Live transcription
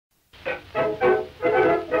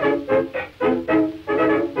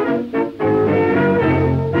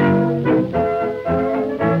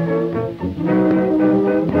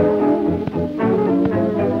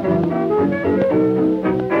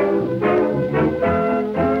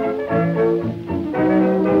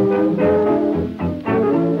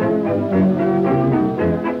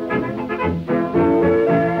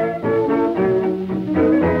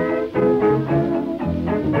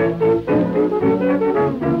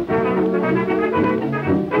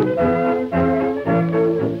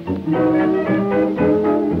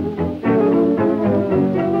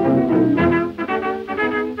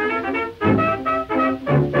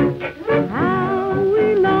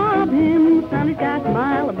he's got a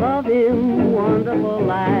smile above him, wonderful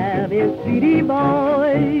lad is Speedy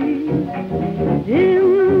Boy.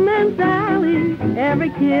 Jim and Sally,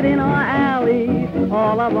 every kid in our alley,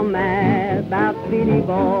 all of them mad about Speedy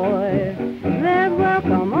Boy. There's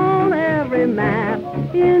welcome on every map,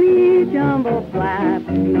 in each humble flap.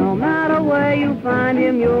 No matter where you find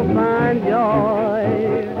him, you'll find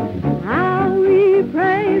joy. How we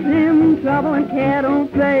praise him, trouble and care don't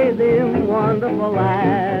faze him. Wonderful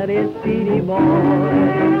lad is Speedy Boy.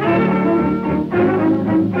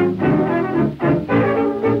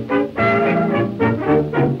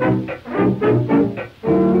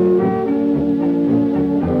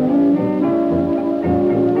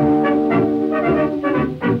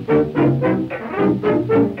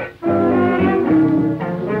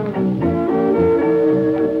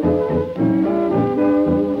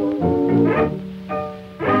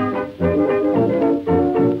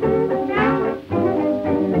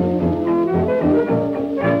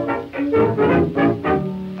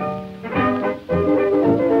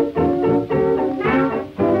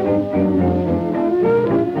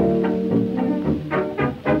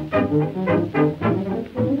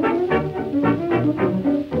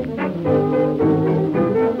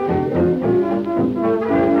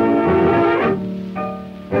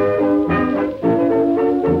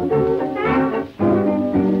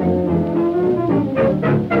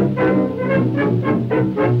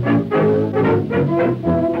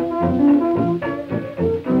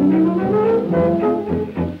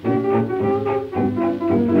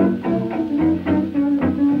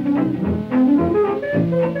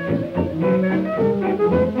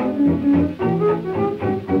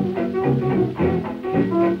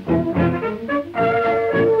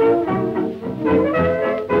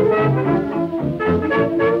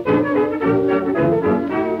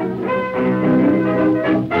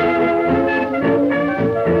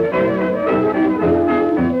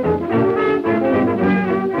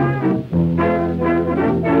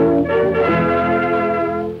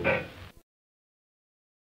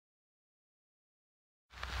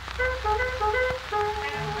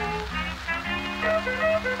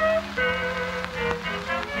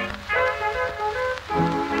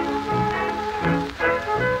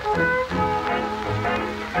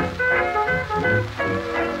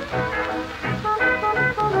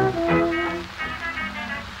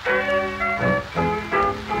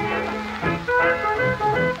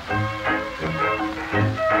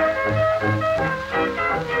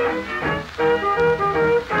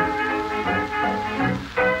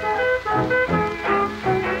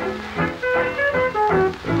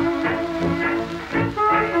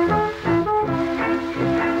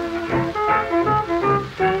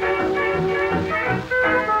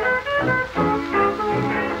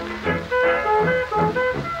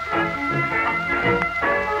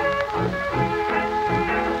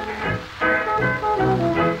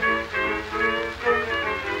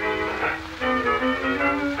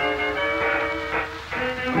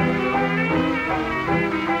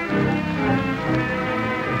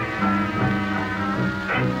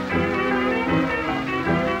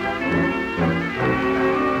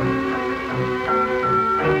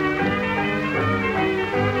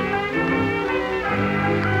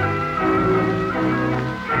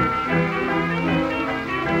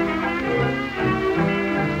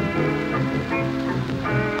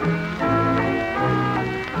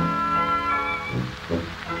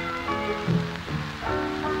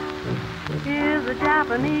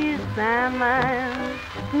 Japanese Sandman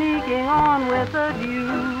sneaking on with a view.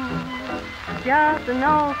 Just an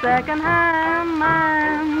old second-hand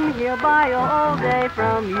man, he'll buy your old day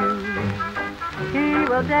from you. He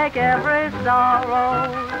will take every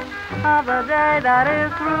sorrow of the day that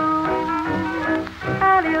is through,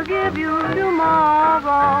 and he'll give you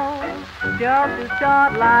tomorrow just to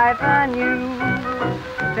start life anew.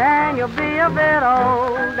 Then you'll be a bit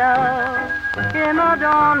older in the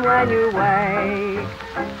dawn when you wake,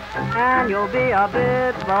 and you'll be a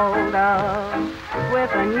bit bolder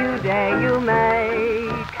with a new day you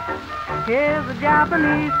make. Here's a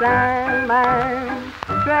Japanese Sandman,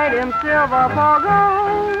 trade him silver for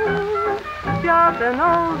gold. Just an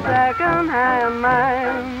old second-hand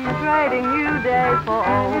man, trading new days for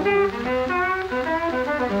old.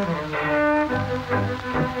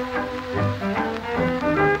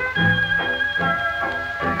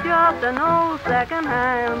 Just an old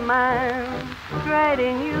second-hand man,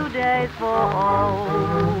 trading new days for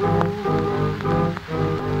old.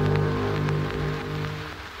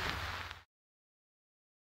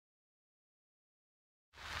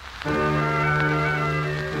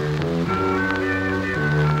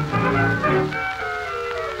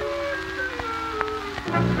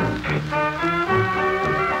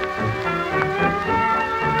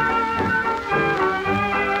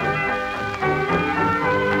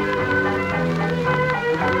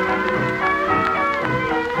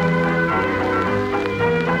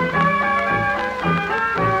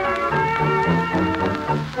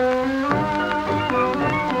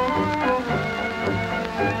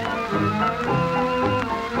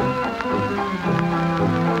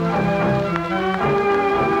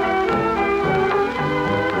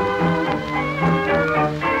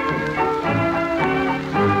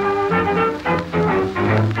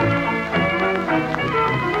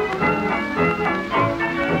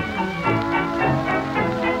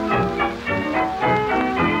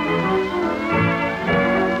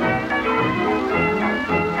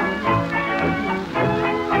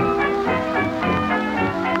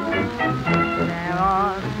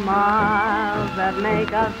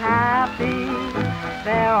 us happy.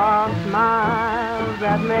 There are smiles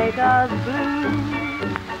that make us blue.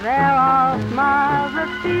 There are smiles that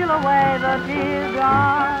steal away the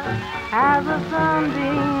teardrops as the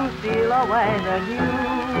sunbeams steal away the dew.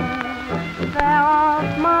 There are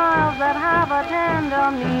smiles that have a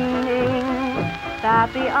tender meaning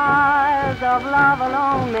that the eyes of love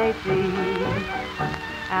alone may see.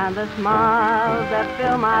 And the smiles that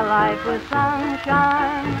fill my life with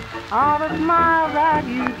sunshine are the smiles that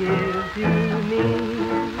you give to me.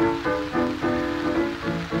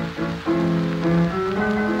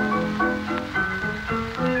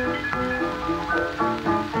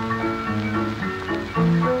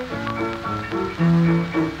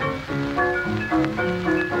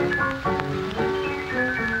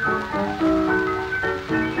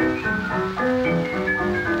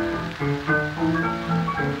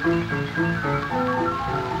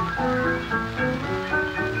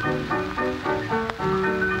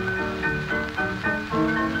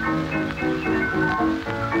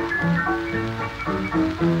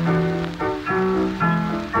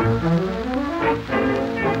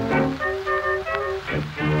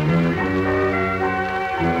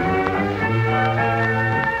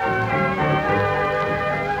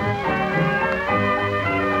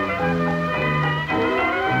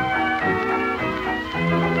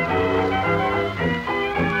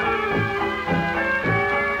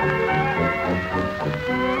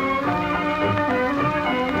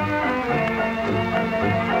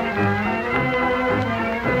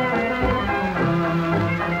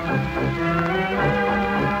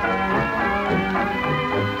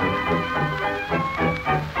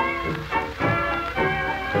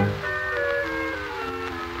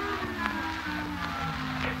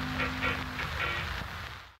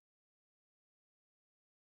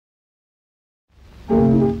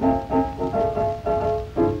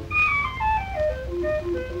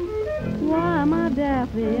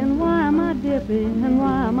 And why am I dippy, and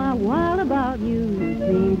why am I wild about you?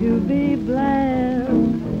 Seem to be blessed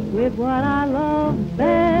with what I love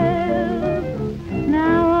best.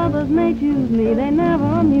 Now others may choose me, they never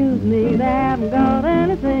amuse me, they haven't got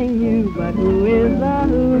anything new, but who is the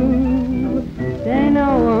who? Ain't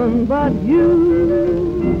no one but you.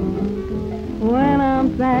 When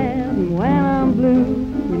I'm sad and when I'm blue,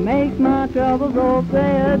 you make my troubles all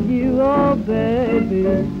say adieu, oh baby.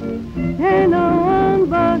 Ain't no one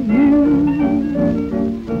but you.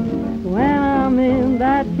 When I'm in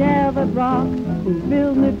that chair that rocks and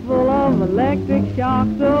fills me full of electric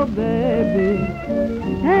shocks, oh baby,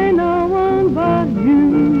 ain't no one but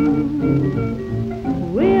you.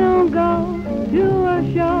 We don't go to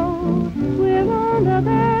a show, we're under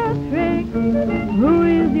their tricks. Who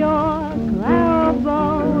is your Clara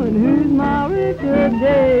Bow and who's my Richard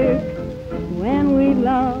Dick? When we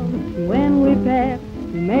love, when we pet,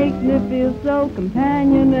 makes me feel so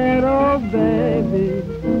companionate, oh baby,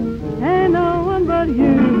 ain't no one but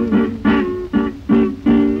you.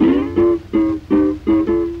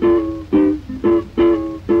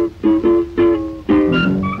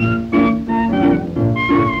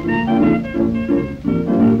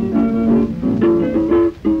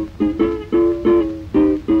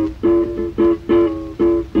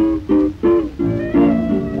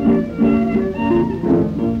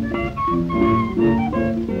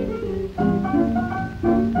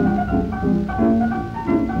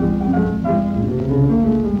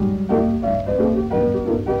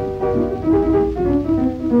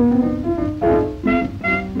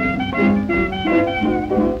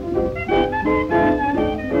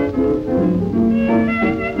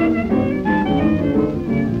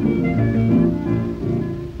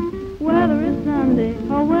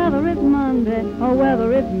 Or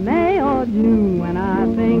whether it's May or June, when I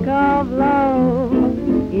think of love,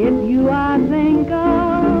 it's you I think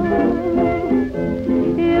of.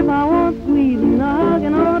 If I want squeezing,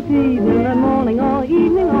 hugging or teasing, that morning or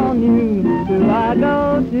evening or noon, who do I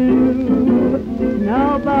go to?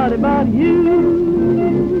 Nobody but you.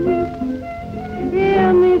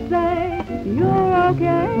 Hear me say, you're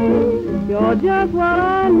okay, you're just what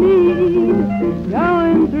I need.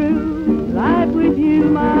 Going through life with you,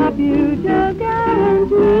 my future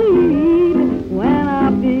guaranteed. When I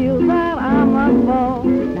feel that I must fall,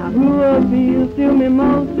 now who appeals to me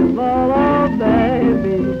most of all? Oh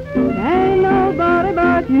baby, ain't nobody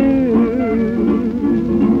but you.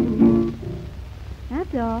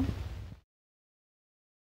 That's all.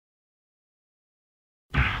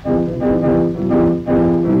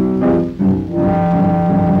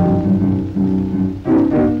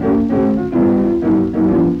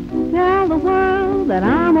 Tell the world that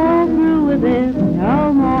I'm all through with this.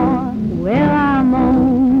 No more will I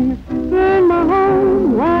moan. Burn my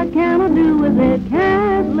home,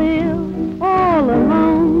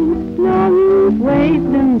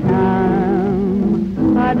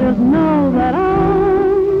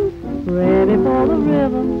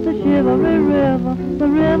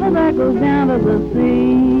 river that goes down to the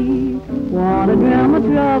sea. Wanna drown my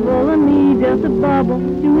trouble and need just a bubble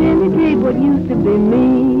to indicate what used to be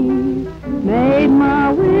me. Made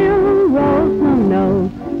my will, wrote some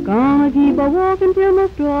notes. Gonna keep a walking till my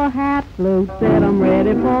straw hat floats. Said I'm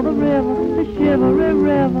ready for the river, the shivery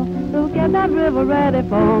river. So get that river ready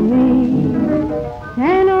for me.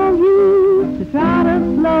 Ain't no use to try to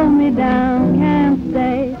slow me down. Can't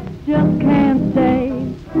stay, just can't stay.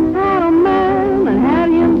 Had a man and had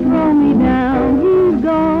him throw me down. He's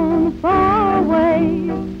gone far away.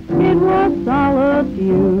 It was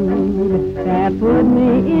solitude that put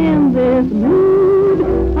me in this mood.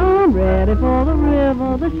 I'm ready for the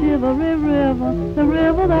river, the shivery river, the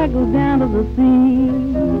river that goes down to the sea.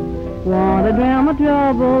 Wanna drown my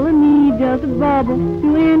trouble and need just a bubble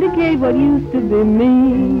to indicate what used to be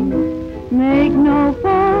me. Make no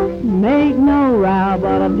fuss, make no row,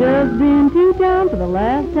 but I've just been to town for the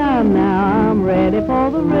last time now. I'm ready for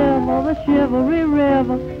the river, the shivery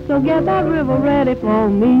river, so get that river ready for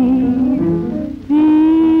me.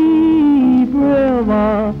 Deep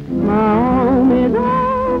river, my home is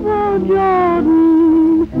over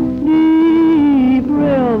Jordan. Deep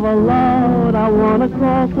river, Lord, I wanna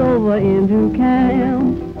cross over into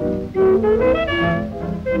camp.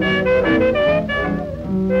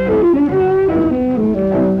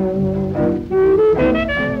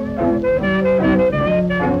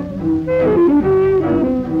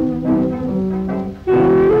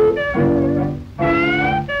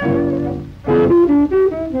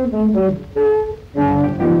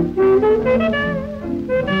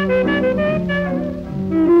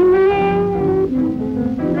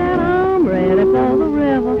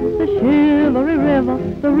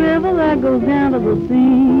 The river that goes down to the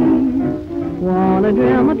sea. Wanna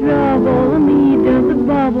drown my trouble and need just a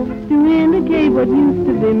bubble to indicate what used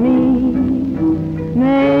to be me.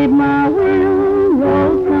 Made my will,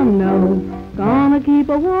 wrote some notes. Gonna keep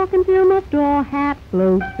a walking till my straw hat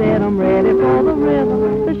floats. Said I'm ready for the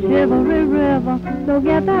river, the shivery river. So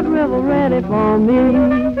get that river ready for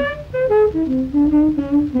me.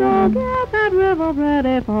 So get that river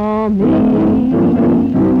ready for me.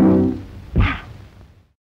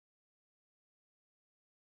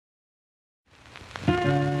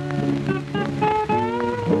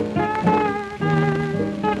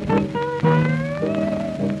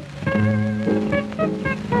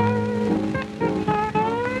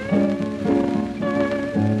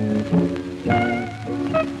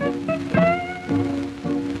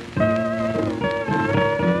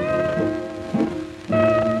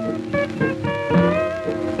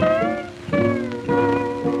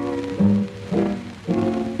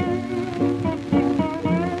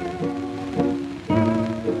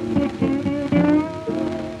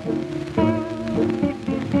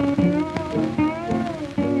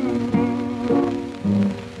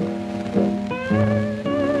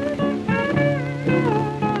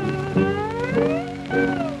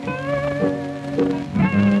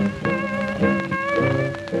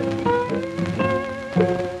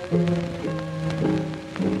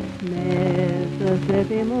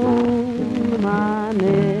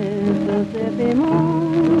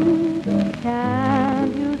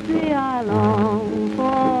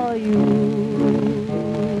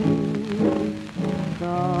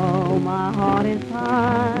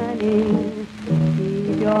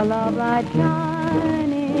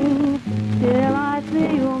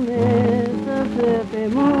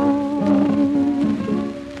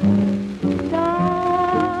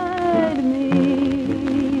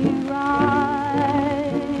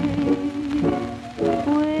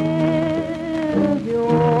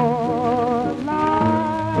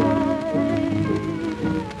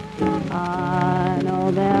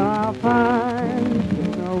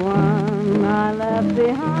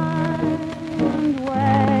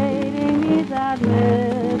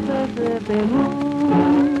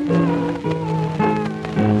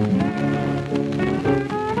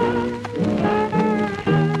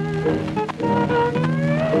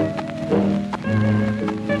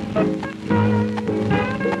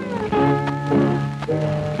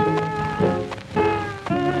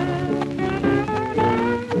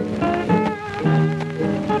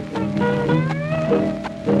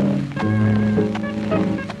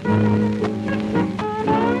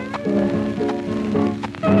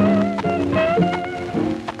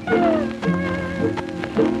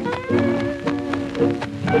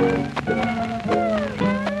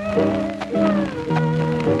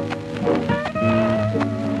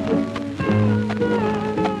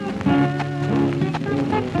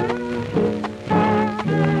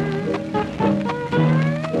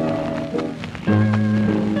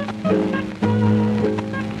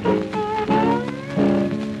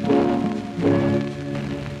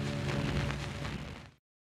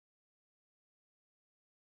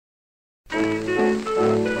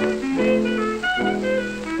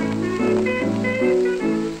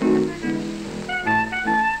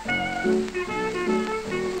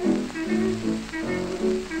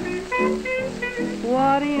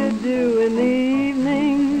 do in the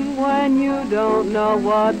evening when you don't know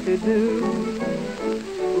what to do?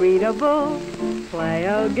 Read a book, play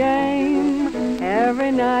a game.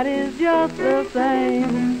 Every night is just the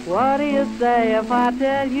same. What do you say if I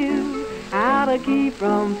tell you how to keep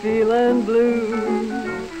from feeling blue?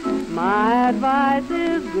 My advice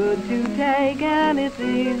is good to take and it's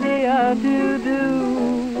easier to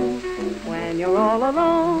do. When you're all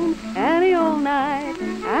alone any old night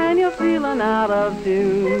and you're feeling out of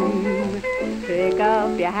tune, pick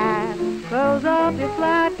up your hat, close up your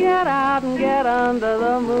flat, get out and get under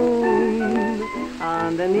the moon.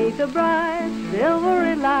 Underneath the bright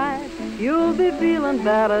silvery light, you'll be feeling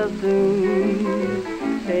better soon.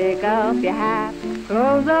 Pick up your hat,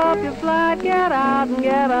 close up your flat, get out and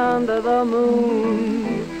get under the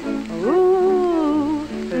moon. Ooh,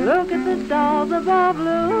 look at the stars above,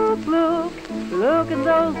 look at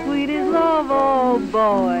those sweeties love, oh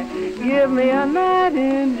boy, give me a night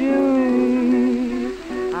in June.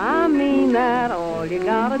 I mean that all you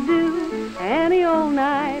gotta do any old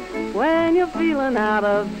night when you're feeling out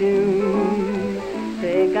of tune.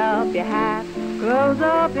 Pick up your hat, close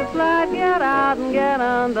up your flat, get out and get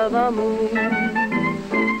under the moon.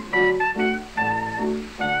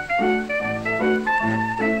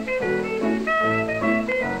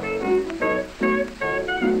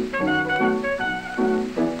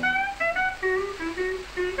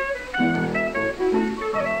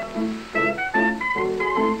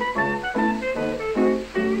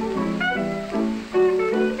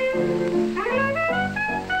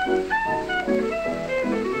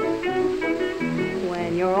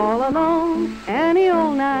 You're all alone any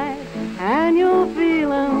old night and you're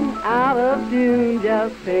feeling out of tune.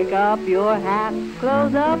 Just pick up your hat,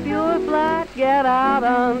 close up your flat, get out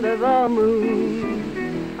under the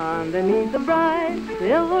moon. Underneath the bright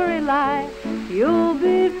silvery light, you'll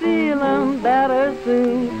be feeling better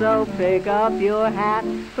soon. So pick up your hat,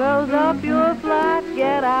 close up your flat,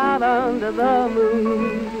 get out under the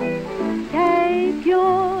moon. Take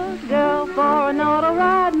your girl for an auto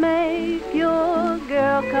ride, make your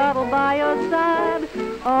girl cuddle by your side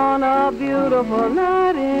on a beautiful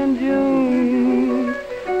night in June.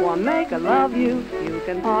 Want make her love you, you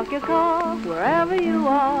can park your car wherever you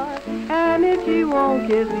are, and if she won't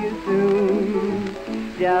kiss you soon,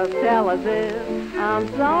 just tell her this, I'm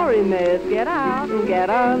sorry miss, get out and get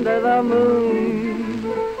under the moon.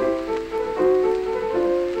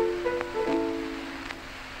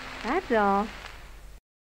 That's all.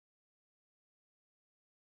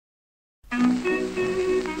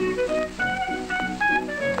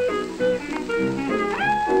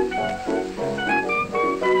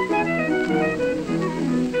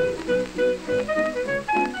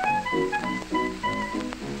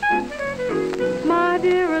 My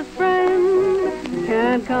dearest friend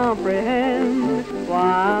can't comprehend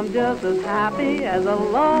why I'm just as happy as a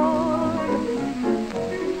lord.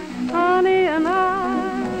 Honey and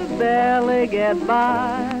I barely get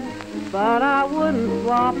by, but I wouldn't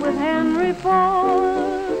swap with Henry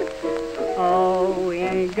Ford. Oh, we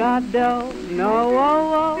ain't got dough, no,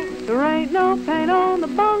 oh, oh, there ain't no paint on the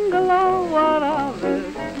bungalow. What of it?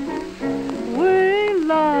 We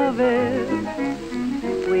love it.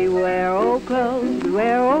 We wear old clothes, we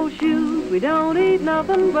wear old shoes, we don't eat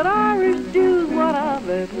nothing but Irish stews. What of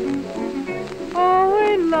it? Oh,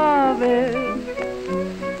 we love it.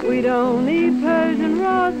 We don't need Persian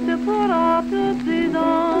rugs to put our tootsies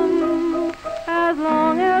on, as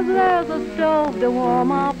long as there's a stove to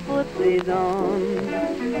warm our footsies on.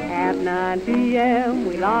 At 9 p.m.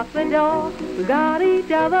 we lock the door, we got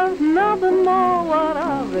each other, nothing more. What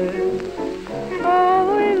of it?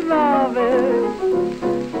 Oh, we love it.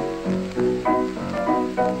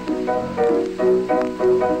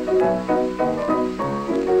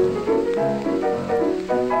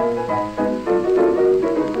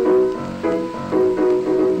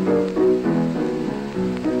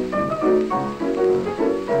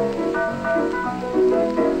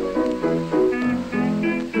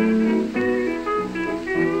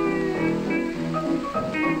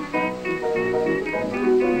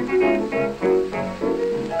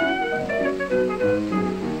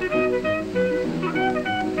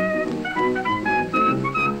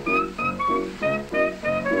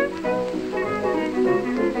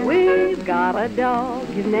 Got a dog,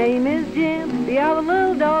 his name is Jim. The other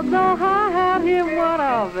little dogs all high out here. What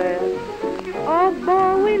of it? Oh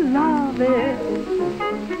boy, we love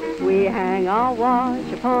it. We hang our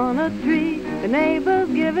wash upon a tree. The neighbors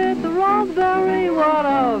give it the raspberry. What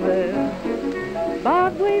of it?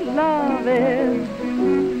 But we love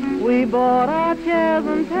it. We bought our chairs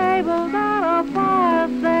and tables at a fire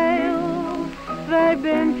sale. they've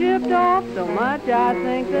been chipped off so much I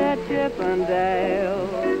think they're Chippendale.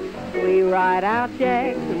 We write out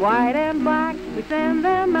checks in white and black, we send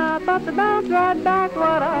them out, but they bounce right back.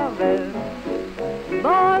 What of it?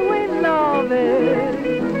 Boy, we love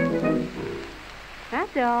it.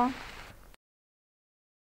 That's all.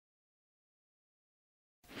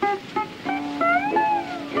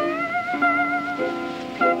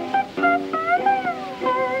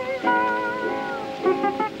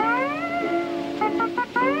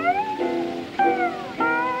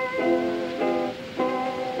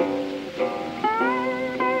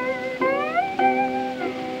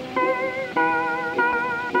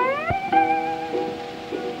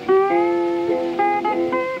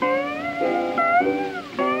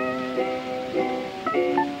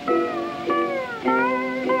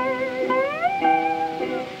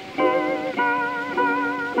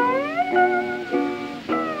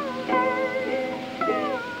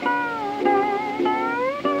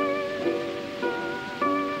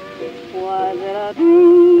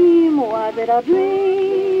 Was it a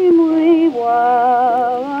dream we were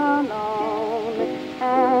alone,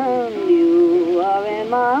 and you were in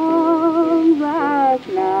my arms last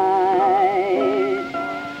night?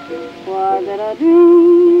 Was it a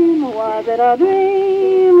dream? Was it a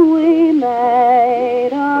dream we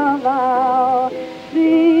made a vow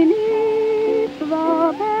beneath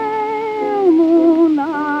the pale moonlight?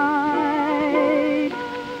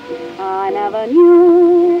 I never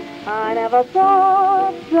knew, I never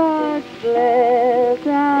thought such bliss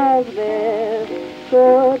as this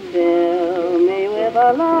could fill me with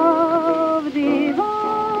a love divine.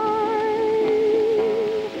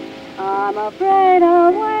 I'm afraid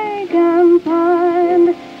I'll wake and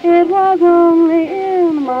find it was only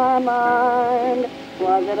in my mind.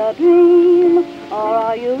 Was it a dream, or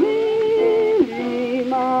are you really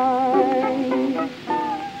mine?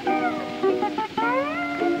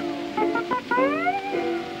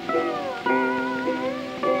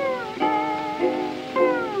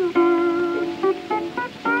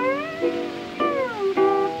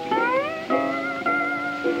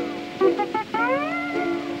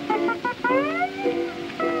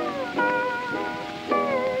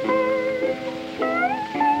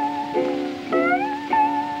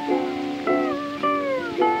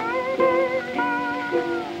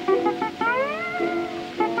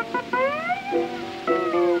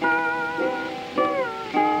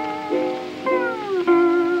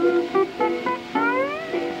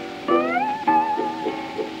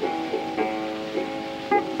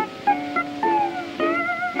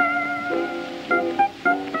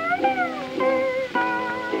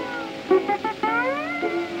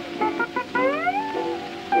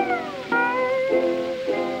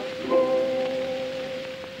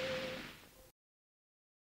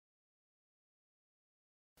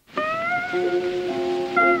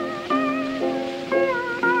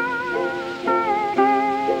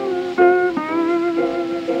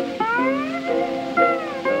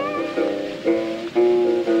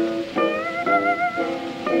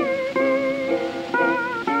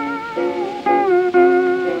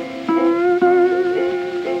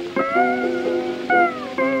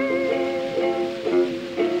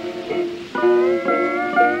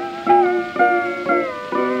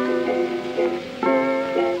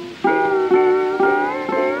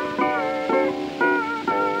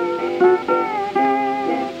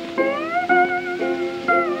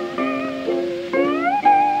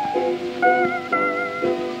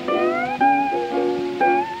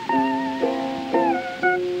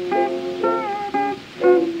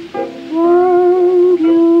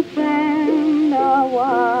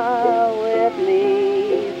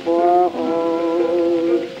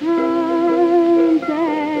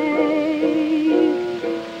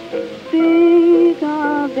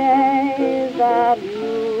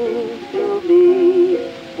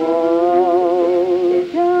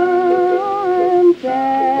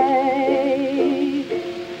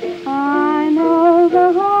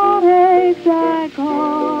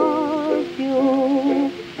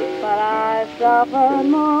 suffer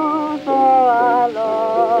more, for I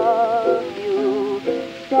love you.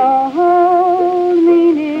 So hold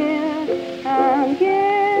me near and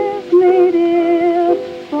kiss me, dear,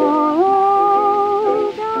 for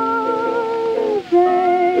old time's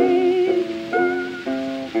sake.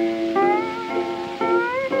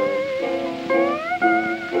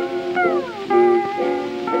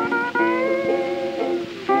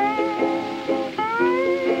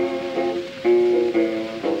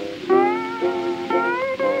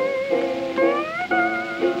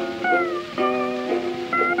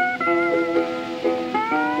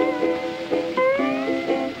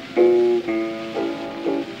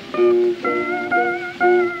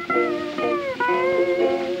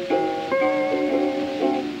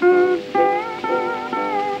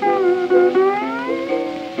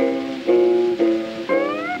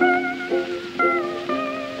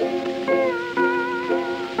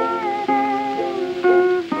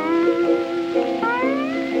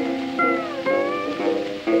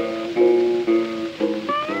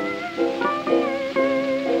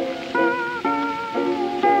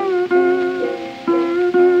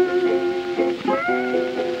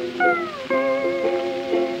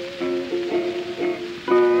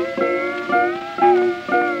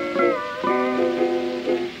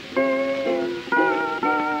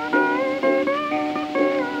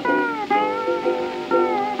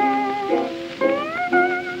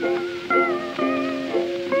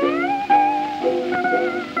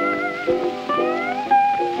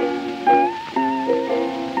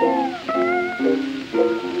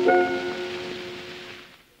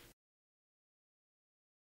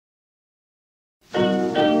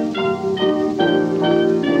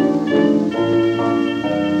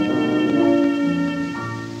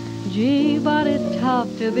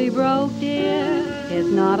 To be broke, dear, it's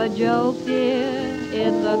not a joke, dear,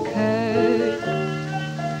 it's a curse.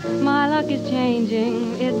 My luck is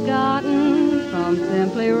changing, it's gotten from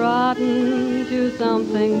simply rotten to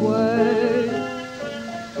something worse.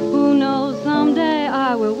 Who knows, someday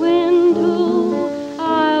I will win too,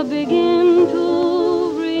 I'll begin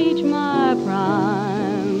to reach my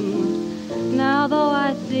prime. Now though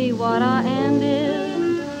I see what our end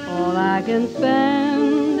is, all I can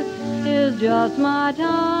spend is just my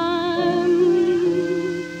time.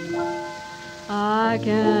 I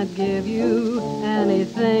can't give you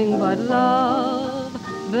anything but love,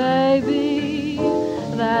 baby.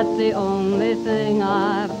 That's the only thing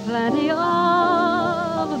I've plenty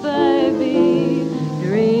of, baby.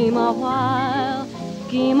 Dream a while,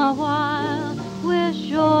 scheme a while, we're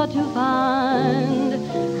sure to find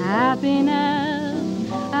happiness.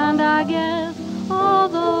 And I guess all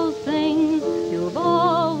those things you've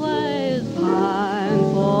always pined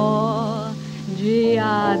for. Gee,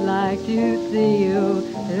 I'd like to see you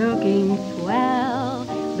looking swell,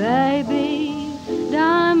 baby.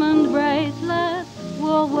 Diamond bracelets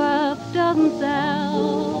Woolworth doesn't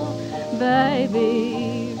sell,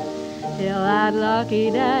 baby. Till that lucky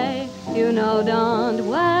day, you know darned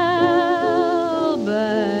well,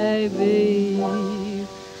 baby.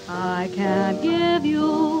 I can't give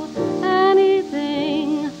you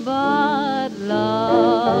anything but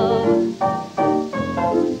love.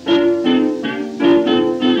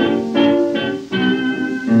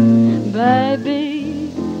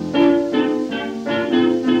 Baby,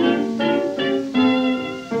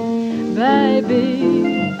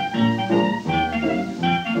 baby,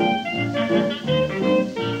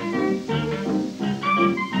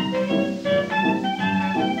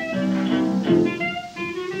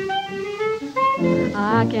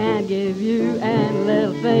 I can't give you any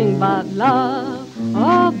little thing but love.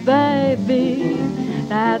 Oh, baby,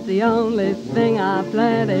 that's the only thing I've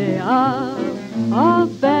plenty of. Oh,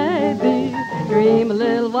 baby, dream a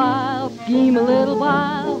little while, scheme a little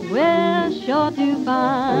while, we're sure to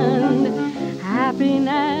find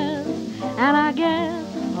happiness. And I guess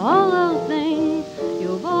all those things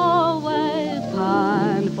you've always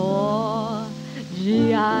pined for.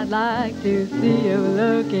 Gee, I'd like to see you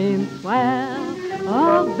looking swell.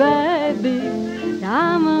 Oh, baby,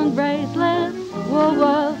 diamond bracelets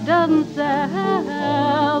Woolworth doesn't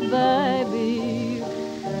sell, baby.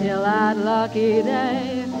 Till that lucky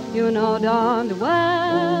day, you know darned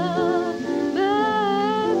well,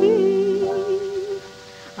 baby,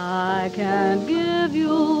 I can't give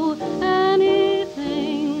you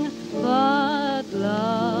anything but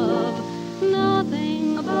love,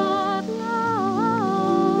 nothing but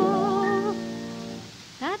love.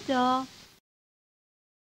 That's all.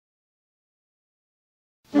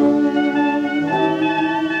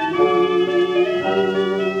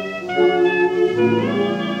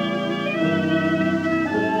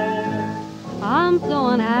 I'm so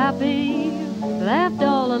unhappy, left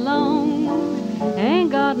all alone,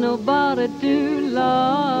 ain't got nobody to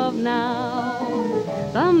love now.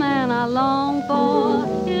 The man I long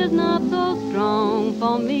for is not so strong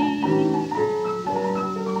for me.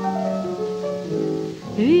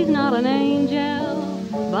 He's not an angel,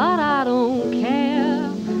 but I don't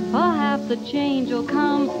care. Perhaps a change will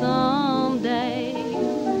come someday.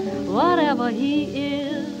 Whatever he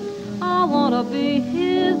is, I want to be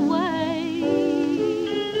his way.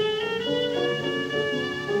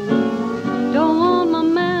 Don't want my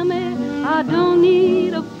mammy, I don't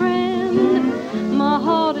need a friend. My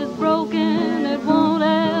heart is broken, it won't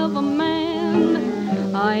ever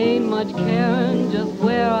mend. I ain't much caring just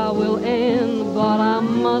where I will end, but I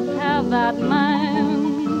must have that man.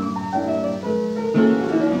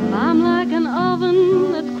 I'm like an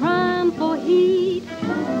oven that's crying for heat.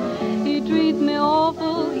 He treats me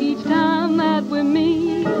awful each time that we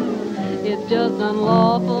meet. It's just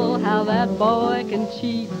unlawful how that boy can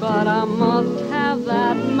cheat, but I must have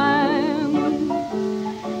that man.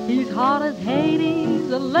 He's hot as Hades,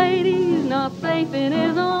 the lady's not safe in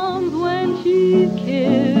his arms when she's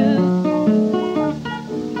kissed.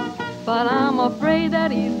 But I'm afraid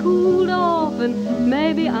that he's cooled off and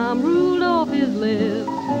maybe I'm ruled off his list.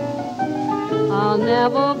 I'll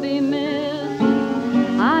never be missed.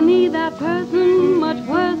 I need that person much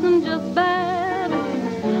worse than just bad.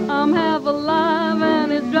 I'm half alive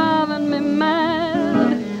and it's driving me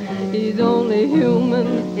mad. He's only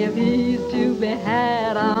human if he's to be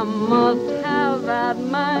had. I must have that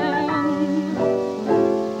man.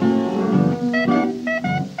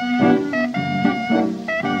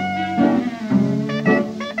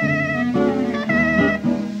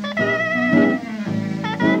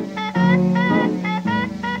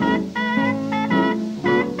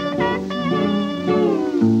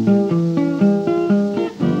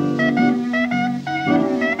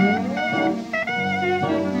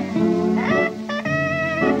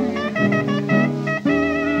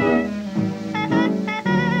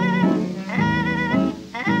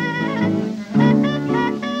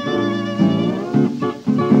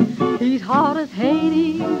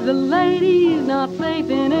 he's not safe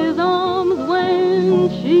in his arms when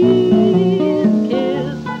she's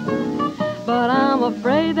kissed. But I'm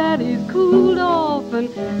afraid that he's cooled off, and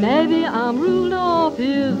maybe I'm ruled off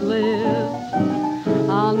his list.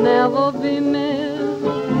 I'll never be missed.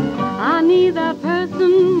 I need that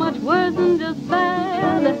person much worse than just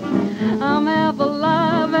bad. I'm half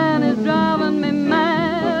alive and it's driving me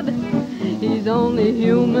mad. He's only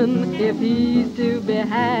human if he's to be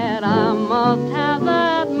had. I must have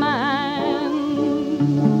that man.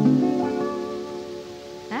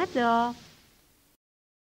 That's all.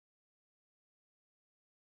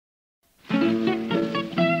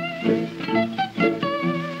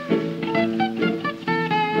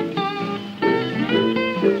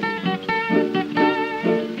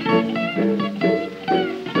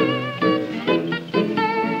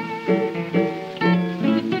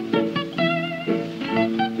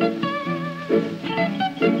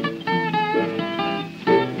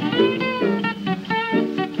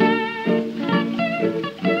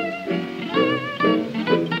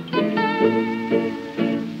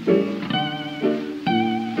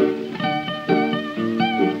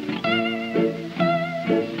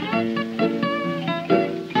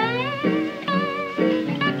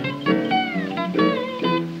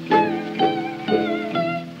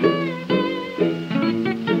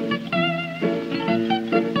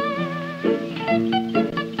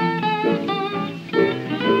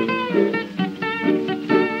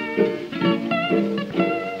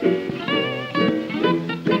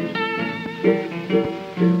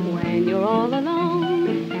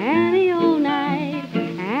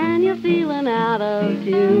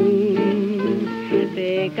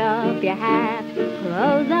 Pick up your hat,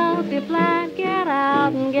 close up your flat, get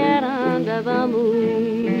out and get under the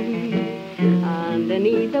moon.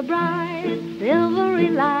 Underneath the bright, silvery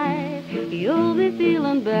light, you'll be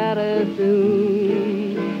feeling better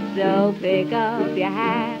soon. So pick up your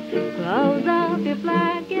hat, close up your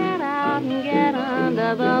flat, get out and get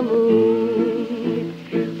under the moon.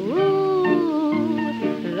 Ooh,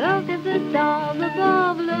 look at the stars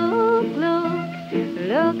above, look, look.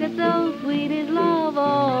 Look at those sweet as love,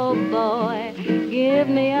 oh boy, give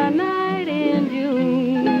me a night in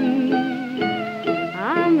June.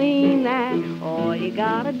 I mean that, all you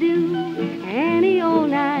gotta do, any old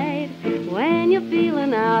night, when you're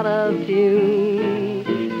feeling out of tune.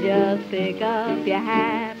 Just pick up your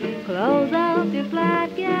hat, close up your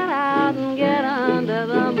flat, get out and get under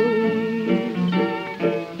the moon.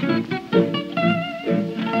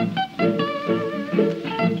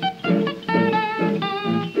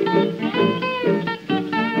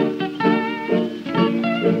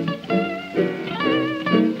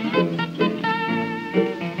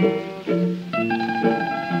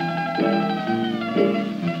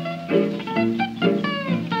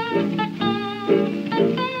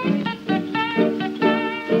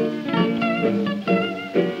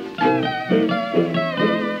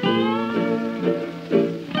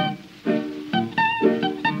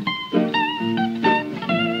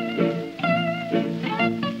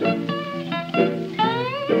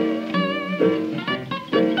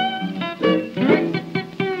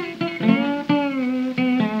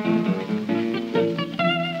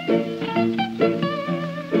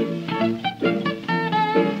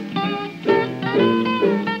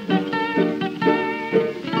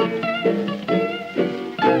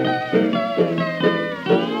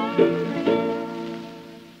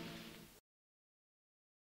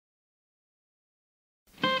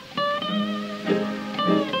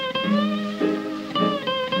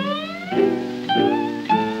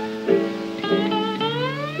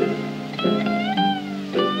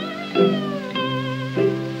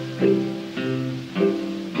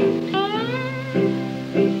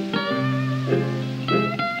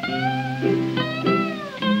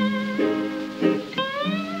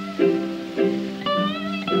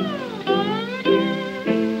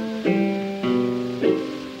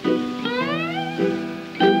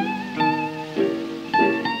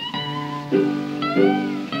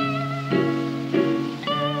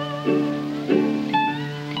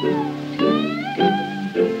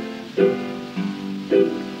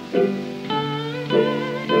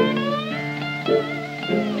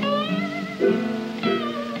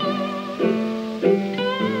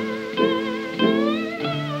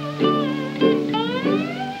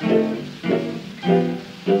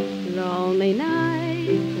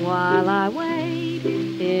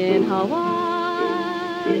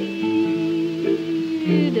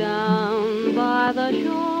 Down by the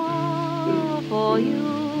shore for you,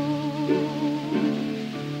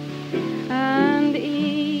 and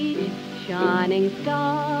each shining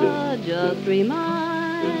star just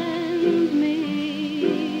reminds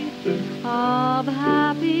me of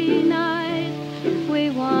happy nights we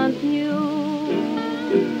once knew.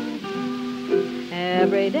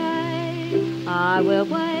 Every day I will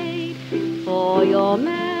wait for your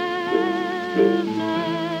message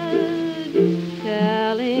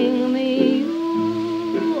telling me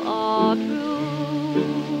you are true.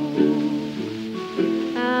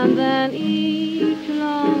 And then each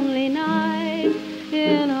lonely night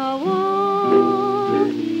in her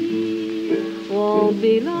warm heat won't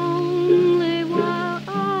be lonely while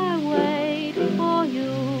I wait for you.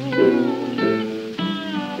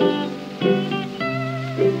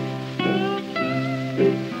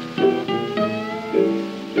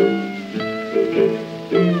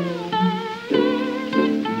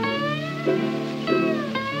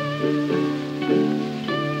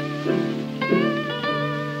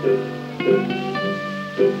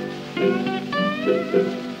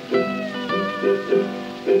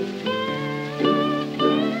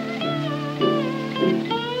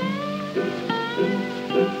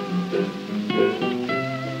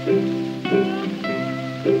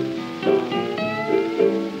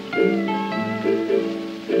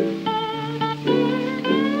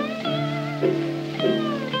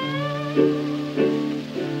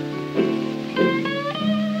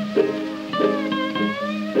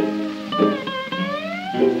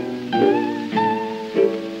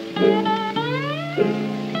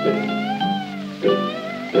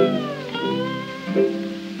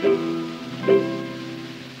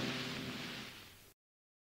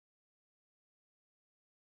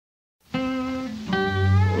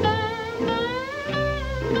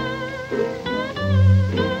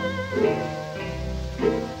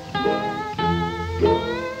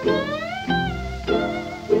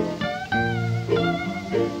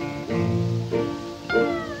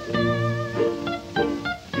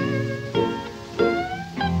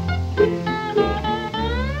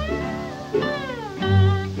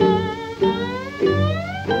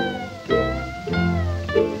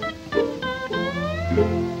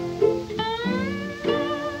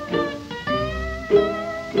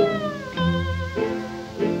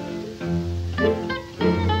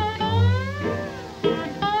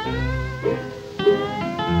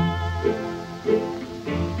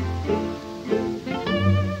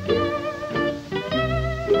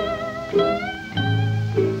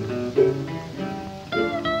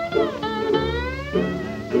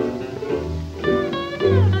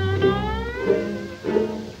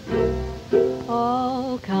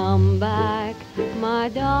 My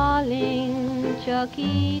darling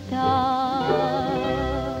Chiquita,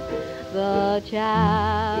 the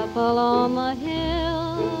chapel on the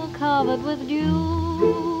hill covered with dew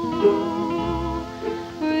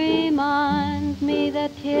reminds me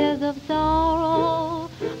that tears of sorrow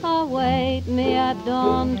await me at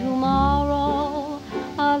dawn tomorrow.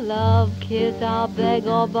 A love kiss I'll beg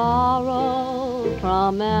or borrow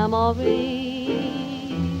from memory.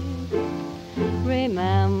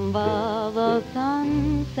 Remember the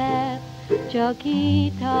sunset,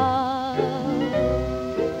 Chiquita,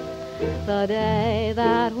 the day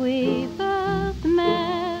that we first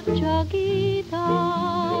met, Chiquita.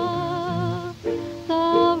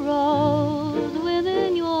 The rose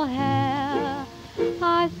within your hair,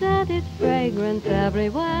 I set its fragrance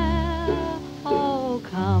everywhere. Oh,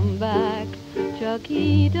 come back,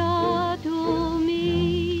 Chiquita, to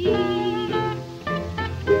me.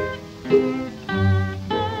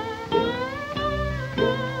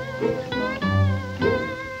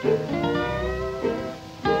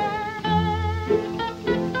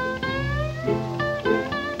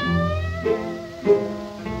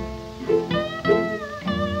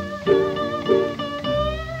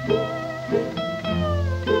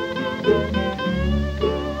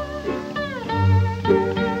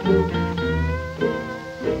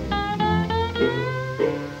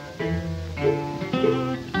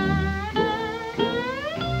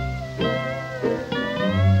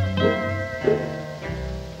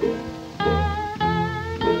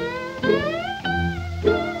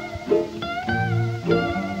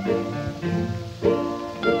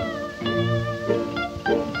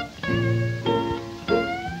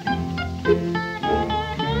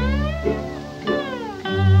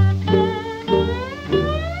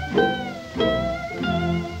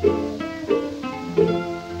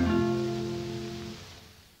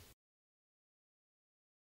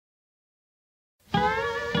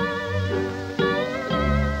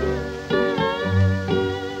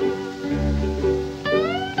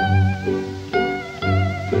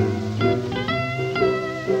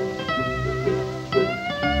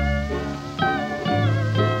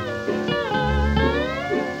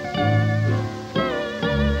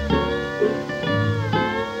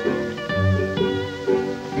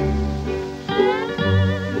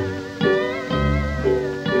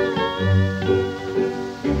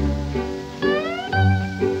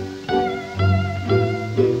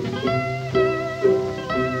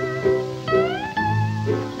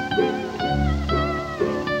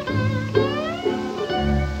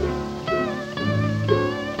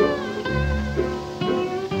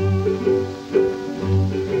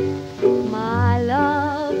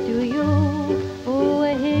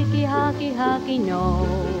 Kentucky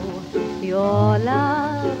know your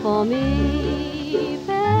love for me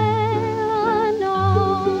fell,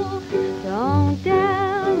 no. Don't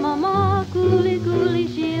tell Mama Cooley Cooley,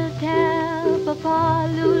 she'll tell Papa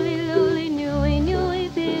Luli Luli, Nui Nui,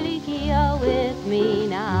 Billy Kia with me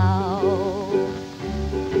now.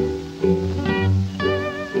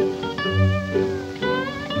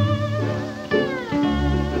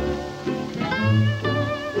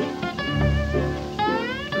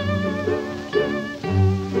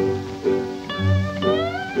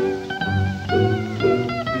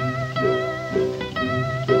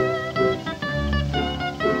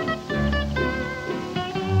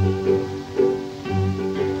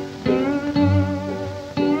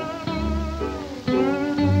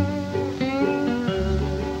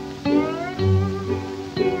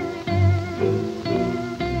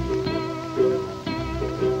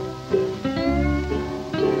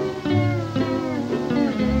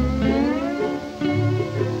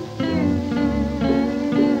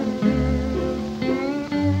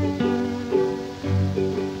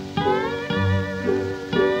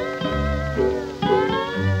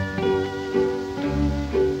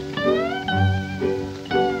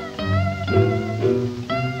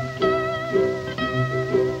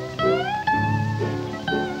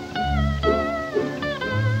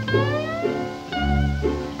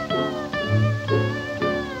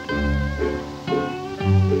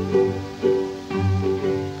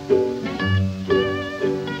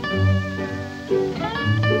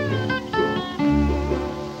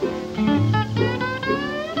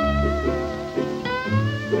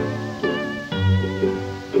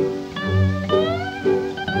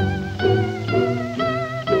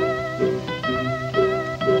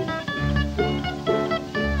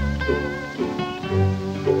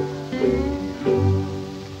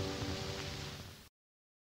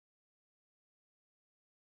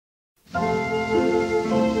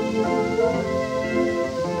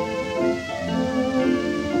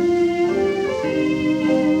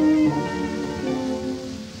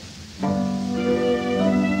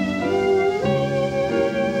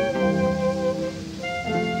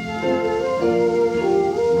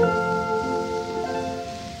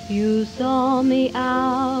 You saw me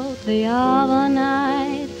out the other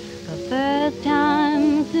night, the first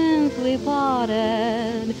time since we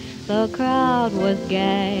parted. The crowd was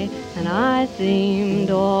gay and I seemed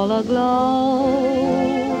all aglow.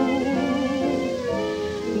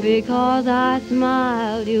 Because I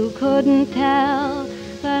smiled, you couldn't tell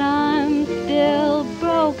that I'm still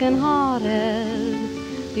broken-hearted.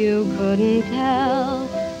 You couldn't tell,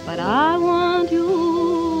 but I want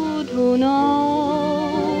you to know.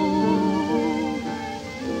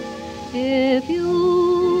 If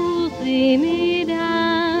you see me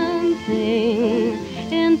dancing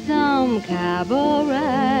in some cabaret,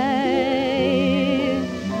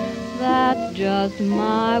 that's just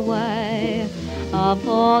my way of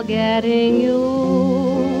forgetting you.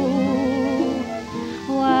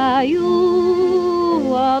 Where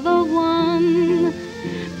you are the one,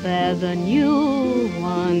 there's a new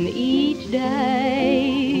one each day.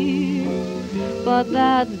 But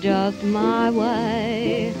that's just my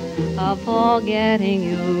way of forgetting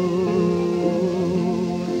you.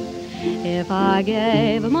 If I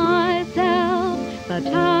gave myself the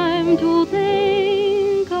time to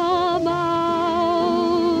think about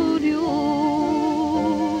you,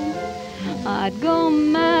 I'd go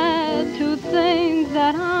mad to think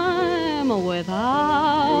that I'm without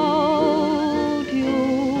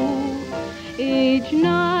you. Each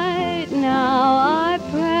night now I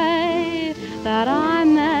pray that I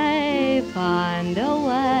may find a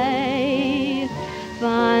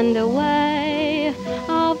way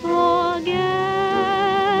of forgetting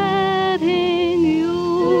you.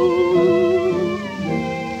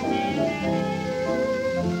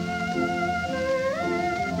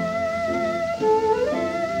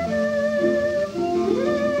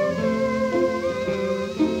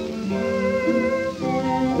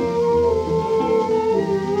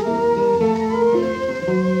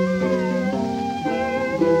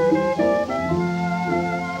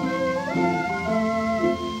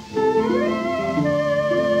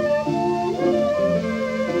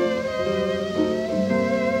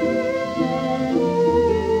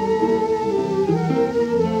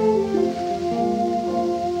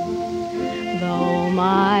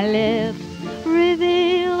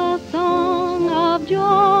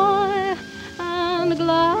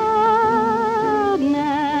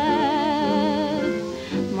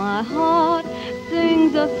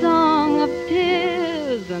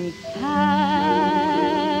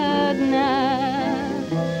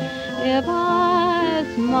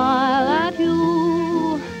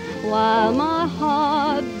 while my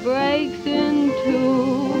heart breaks in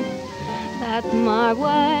two. That's my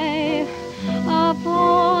way of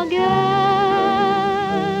forgetting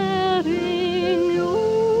you.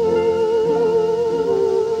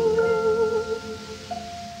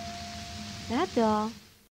 That's all.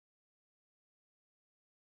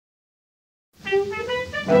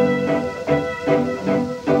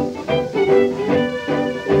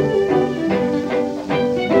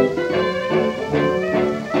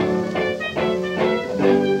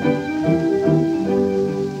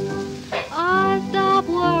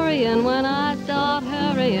 When I start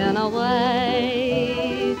hurrying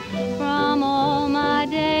away from all my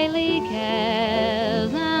daily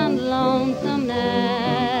cares and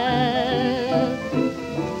lonesomeness,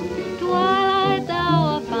 twilight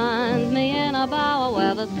hour finds me in a bower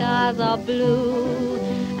where the skies are blue,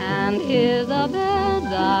 and here's a bird's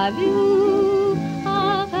eye view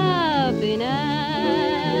of happiness.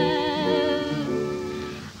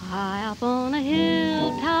 High up on a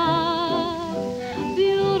hilltop,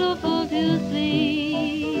 beautiful to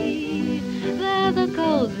see, there's a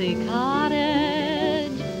cozy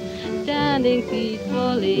cottage standing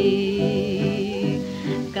peacefully.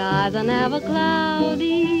 Skies are never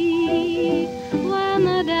cloudy when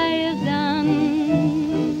the day is done.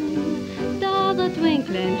 Stars are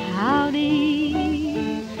twinkling howdy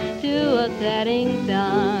to a setting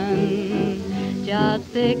sun.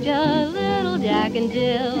 Just picture little Jack and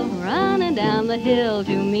Jill running down the hill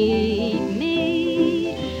to meet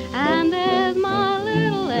me. And there's my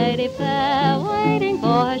little lady fair waiting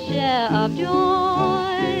for her share of joy.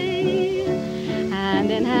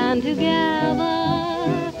 Hand in hand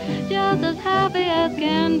together, just as happy as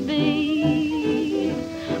can be.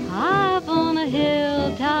 Up on a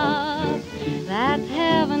hilltop, that's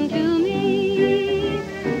heaven to me.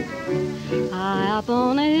 High up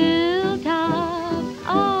on a hilltop,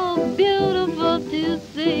 oh, beautiful to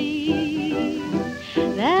see.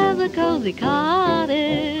 There's a cozy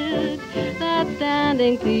cottage that's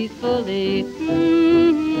standing peacefully.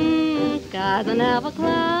 Skies are never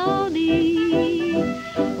cloudy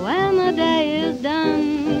when the day is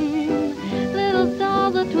done. Little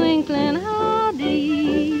stars are twinkling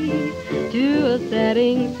hardy to a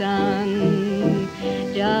setting sun.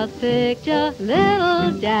 Just picture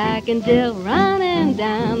little Jack and Jill running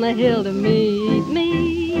down the hill to meet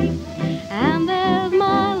me. And there's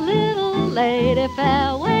my little lady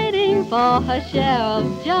fair waiting for her share of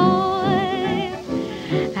joy.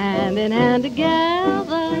 Hand in hand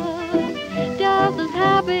together, just as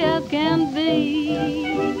happy as can be.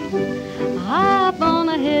 Up on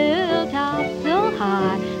a hilltop so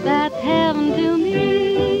high, that's heaven to me.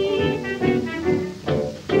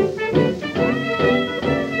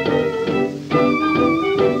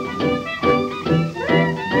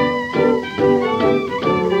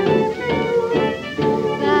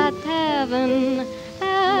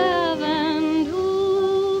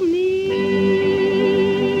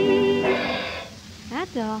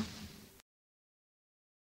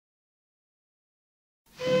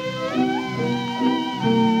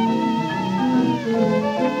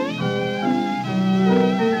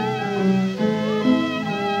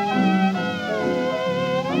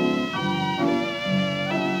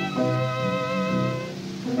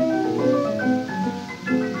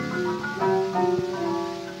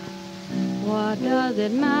 Does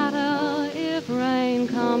it matter if rain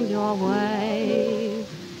comes your way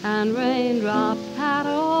and raindrops patter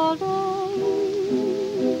all along?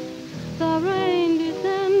 The rain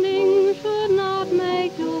descending should not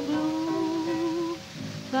make you blue.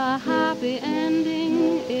 The happy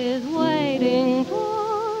ending is waiting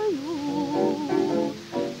for you.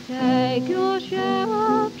 Take your share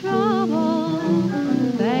of trouble,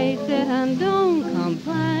 face it and don't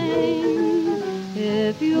complain.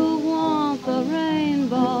 If you want the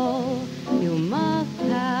rainbow, you must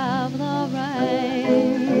have the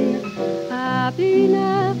rain.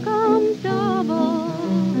 Happiness comes double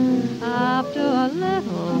after a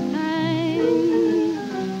little pain.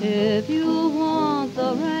 If you want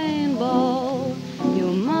the rainbow,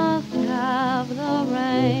 you must have the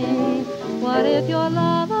rain. What if your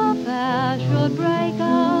love affair should break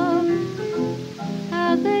up,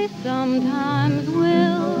 as they sometimes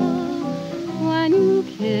will? When you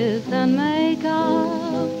kiss and make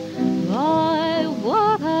up, boy,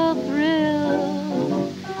 what a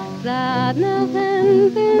thrill. Sadness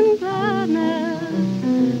ends in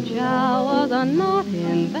gladness, showers are not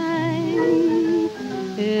in vain.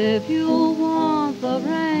 If you want the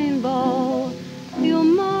rainbow, you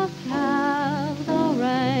must have the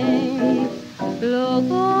rain. Look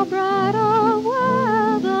for brighter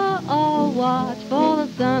weather or watch for the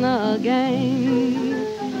sun again.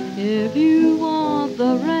 If you want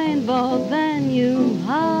the rainbow, then you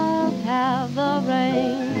must have the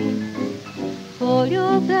rain. Pull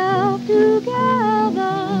yourself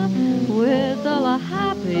together with a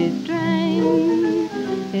happy strain.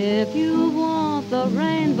 If you want the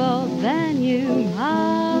rainbow, then you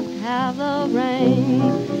must have the rain.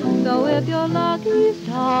 So if your lucky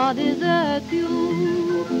star deserts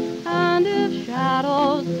you, and if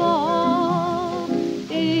shadows fall,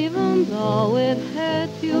 even though it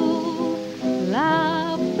hurts you,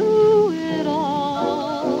 laugh through it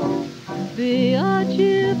all. Be a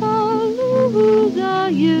cheerful loser,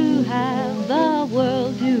 you have the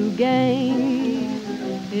world to gain.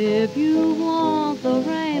 If you want the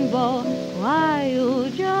rainbow, why you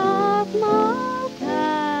just must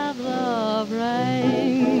have the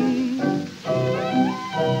rain.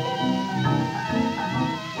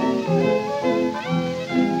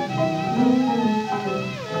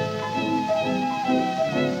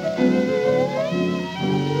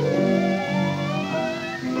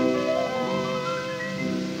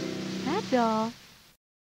 That's all.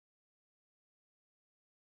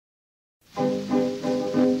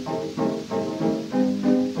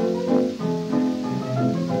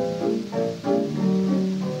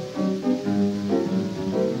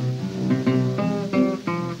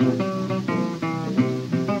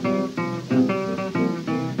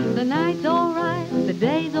 The night's alright, the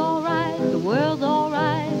day's alright, the world's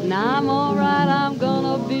alright, and I'm alright. I'm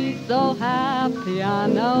gonna be so happy, I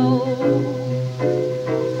know.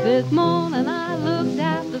 This morning I looked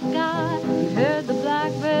at the sky and heard the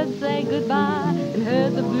blackbird say goodbye and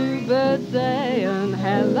heard the bluebird saying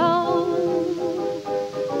hello.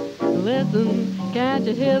 Listen, can't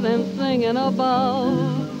you hear them singing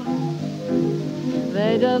above?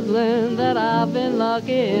 They just learned that I've been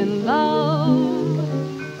lucky in love.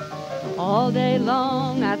 All day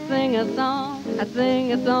long I sing a song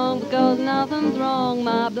because nothing's wrong.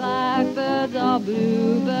 My blackbirds are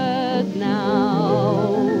bluebirds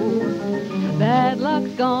now. Bad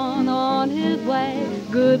luck's gone on his way,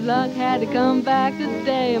 good luck had to come back to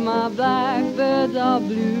stay. My blackbirds are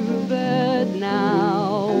bluebirds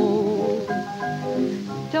now.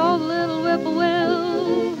 Told the little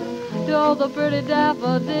whippoorwill, told the pretty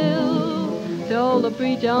daffodil, told the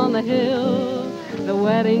preacher on the hill, the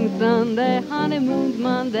wedding Sunday, honeymoon's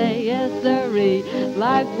Monday, yes sirree,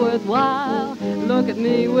 life's worthwhile. Look at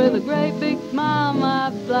me with a great big smile,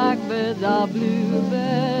 my blackbirds are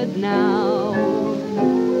bluebirds now.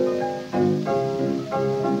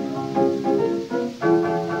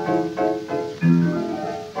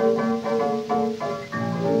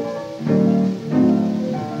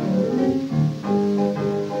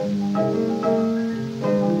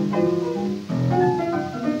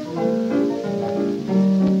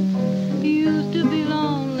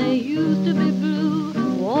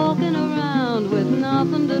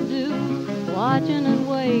 Watching and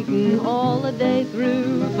waiting all the day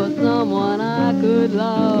through for someone I could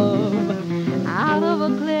love. Out of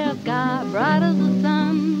a clear sky, bright as the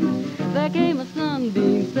sun, there came a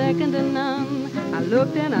sunbeam second to none. I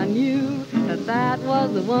looked and I knew that that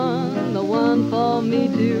was the one for me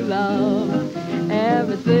to love.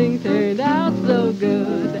 Everything turned out so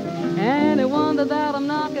good, any wonder that I'm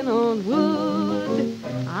knocking on wood.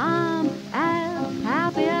 I'm as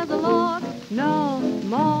happy as a lark, no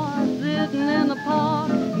more sitting in the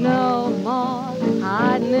park, no more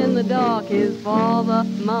hiding in the dark. His father,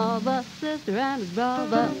 mother, sister, and his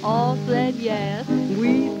brother all said yes.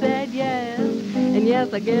 We said yes, and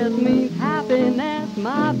yes, I guess means happiness.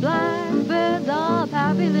 My blackbirds are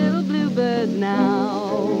happy little bluebirds now.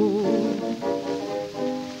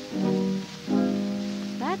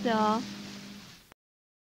 That's all.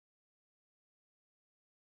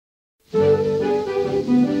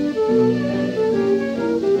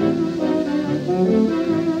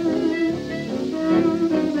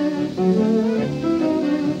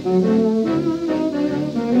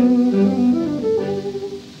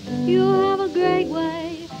 You have a great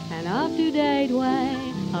way, an up-to-date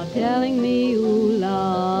way of telling me you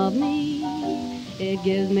love me. It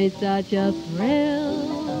gives me such a thrill,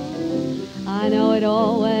 I know it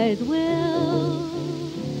always will.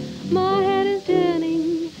 My head is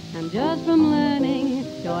turning, and just from learning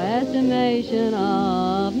your estimation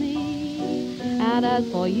of me. And as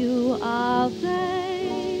for you, I'll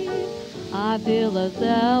say, I feel the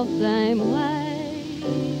self-same way.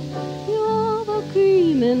 You're the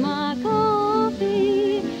cream in my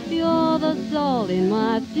coffee, you're the salt in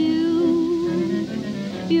my stew.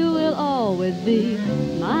 You will always be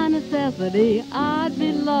my necessity, I'd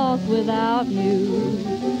be lost without you.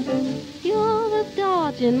 You're the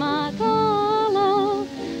starch in my collar,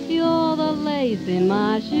 you're the lace in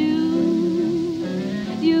my shoe.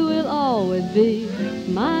 always be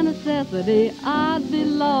my necessity. I'd be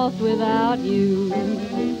lost without you.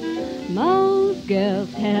 Most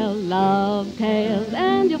girls tell love tales,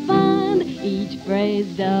 and you'll find each phrase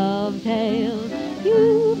dovetails.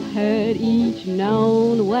 You've heard each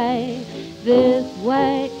known way. This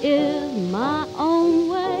way is my own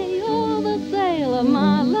way. You're the sail of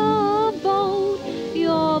my love boat.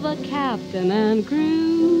 You're the captain and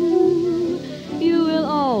crew. You will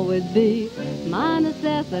always be my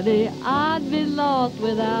necessity. I'd be lost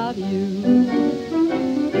without you.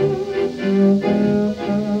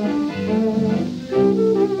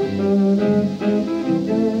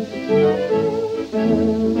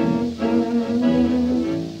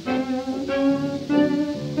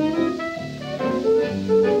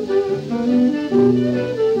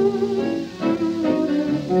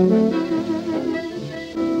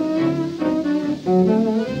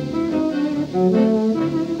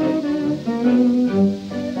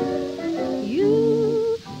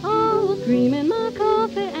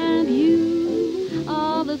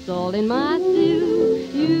 Salt in my stew.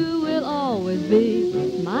 You will always be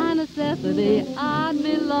my necessity. I'd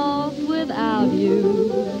be lost without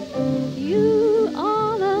you. You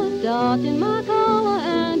are the starch in my collar,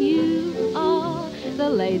 and you are the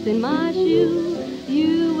lace in my shoe.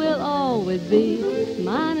 You will always be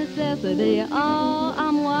my necessity. Oh,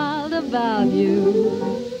 I'm wild about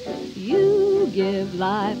you. You give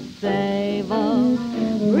life savor,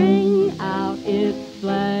 bring out its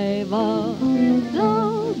flavor.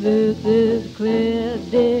 So this is clear,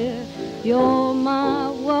 dear. You're my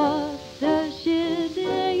Worcestershire,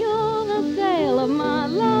 dear. You're the sail of my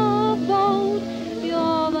love boat.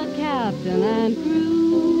 You're the captain and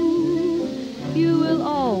crew. You will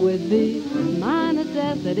always be my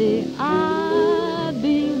necessity. I'd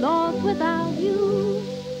be lost without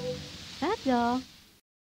you. That's all.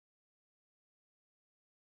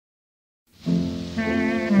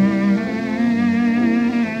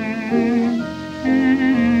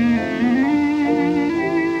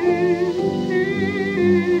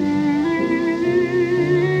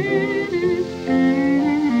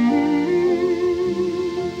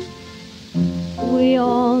 We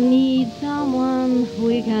all need someone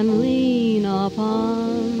we can lean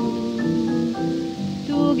upon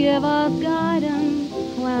to give us guidance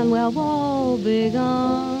when we're all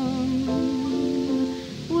begun.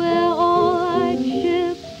 We're all like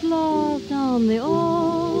ships lost on the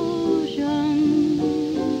ocean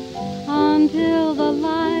until the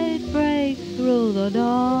light breaks through the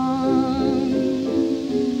dawn.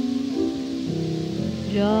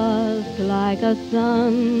 Just like a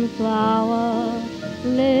sunflower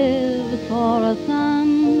lives for a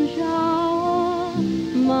sun shower,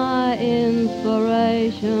 my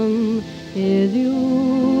inspiration is you.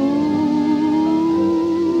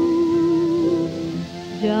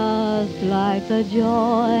 Just like the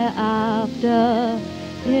joy after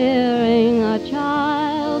hearing a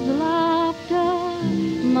child's laughter,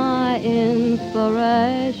 my inspiration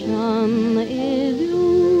is you.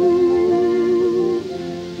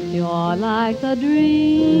 You're like the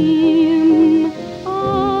dream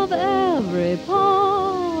of every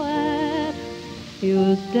poet.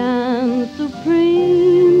 You stand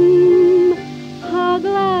supreme. How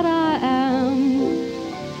glad I am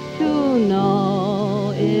to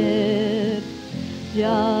know it.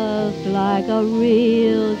 Just like a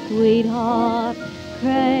real sweetheart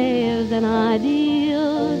craves an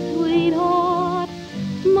ideal sweetheart,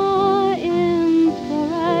 my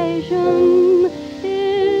inspiration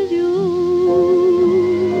is you.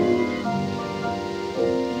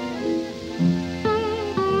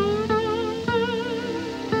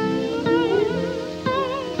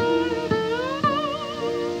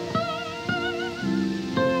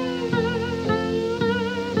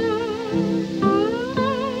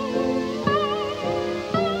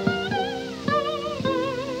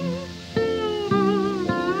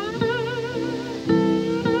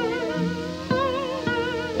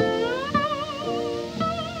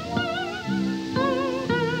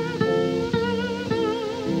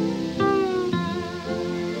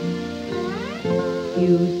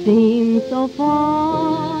 You seem so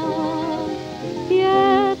far,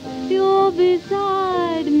 yet you're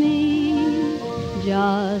beside me,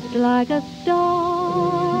 just like a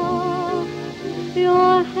star.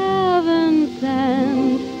 You're heaven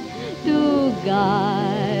sent to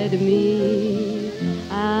guide me,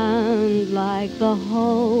 and like the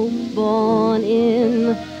hope born in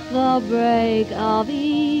the break of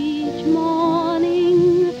each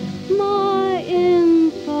morning, my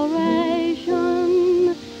inspiration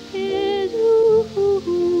is you.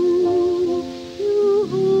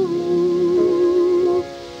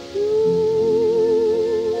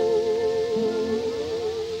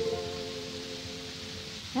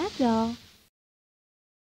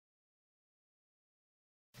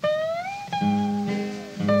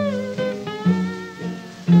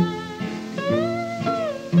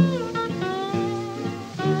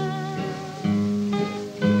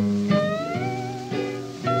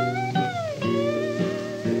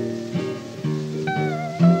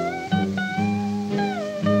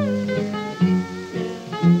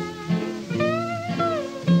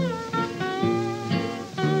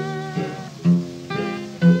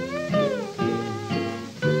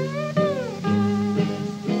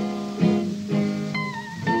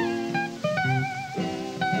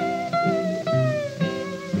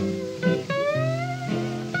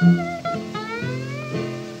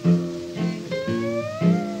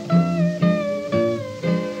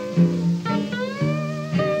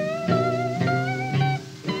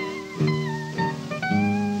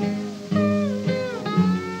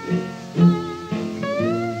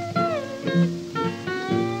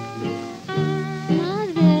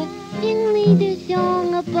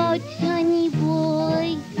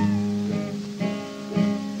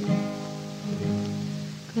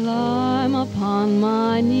 Climb upon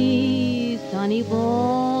my knee, sonny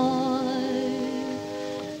boy.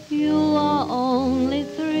 You are only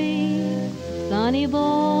 3, sonny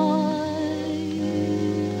boy.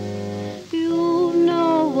 You've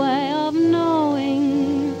no way of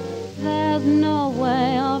knowing, there's no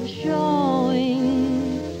way of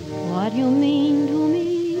showing what you mean to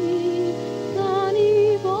me,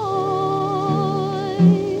 sonny boy.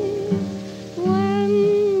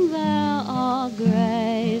 When there are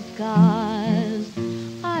gray skies,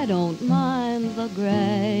 I don't mind the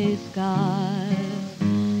gray skies.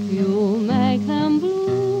 You may